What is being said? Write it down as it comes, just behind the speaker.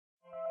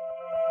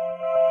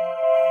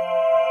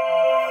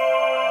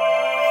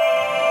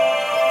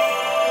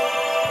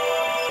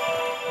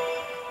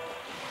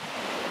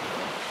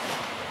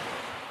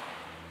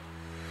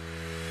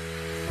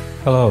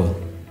Hello,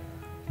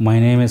 my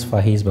name is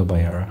Fahiz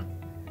Baba-Yara,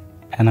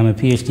 and I'm a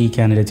PhD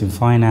candidate in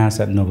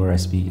finance at Nova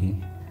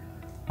SBE.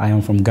 I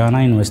am from Ghana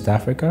in West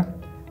Africa,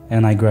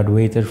 and I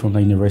graduated from the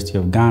University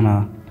of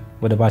Ghana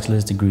with a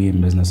bachelor's degree in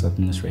business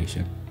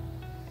administration.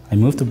 I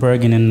moved to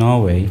Bergen in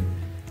Norway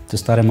to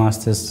start a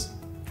master's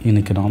in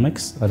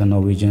economics at the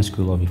Norwegian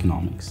School of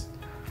Economics.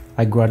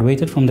 I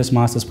graduated from this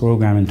master's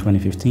program in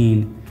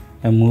 2015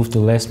 and moved to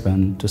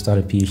Lisbon to start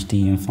a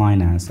PhD in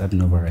finance at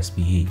Nova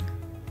SBE.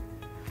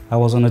 I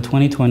was on the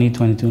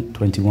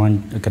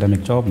 2020-2021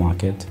 academic job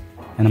market,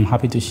 and I'm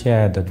happy to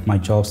share that my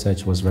job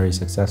search was very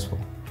successful.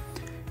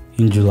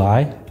 In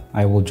July,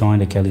 I will join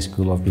the Kelley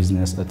School of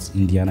Business at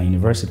Indiana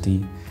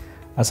University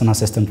as an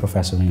assistant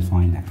professor in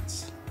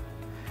finance.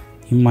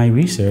 In my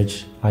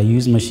research, I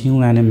use machine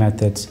learning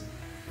methods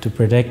to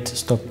predict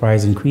stock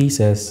price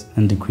increases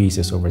and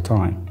decreases over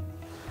time.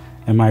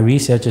 And my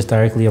research is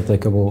directly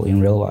applicable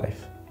in real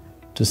life.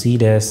 To see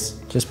this,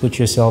 just put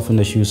yourself in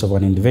the shoes of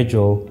an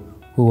individual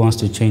who wants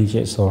to change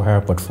his or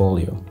her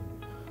portfolio.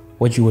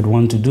 What you would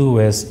want to do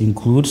is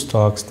include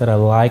stocks that are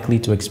likely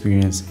to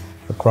experience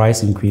a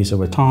price increase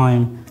over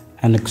time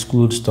and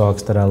exclude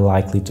stocks that are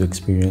likely to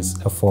experience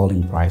a fall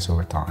in price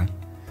over time.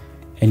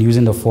 And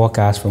using the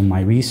forecast from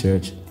my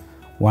research,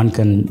 one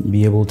can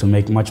be able to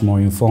make much more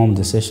informed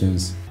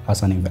decisions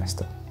as an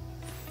investor.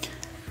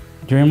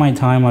 During my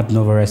time at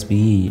Nova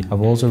SBE,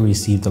 I've also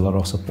received a lot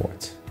of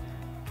support.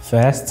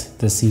 First,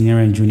 the senior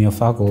and junior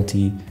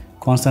faculty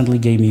constantly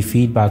gave me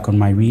feedback on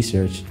my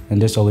research,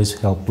 and this always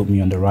helped put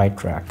me on the right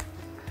track.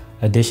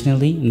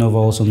 Additionally, Nova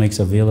also makes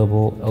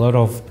available a lot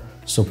of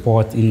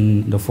support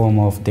in the form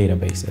of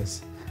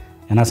databases.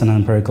 And as an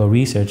empirical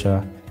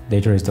researcher,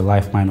 data is the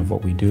lifeline of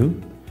what we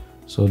do.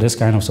 So this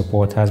kind of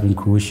support has been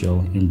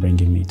crucial in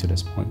bringing me to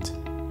this point.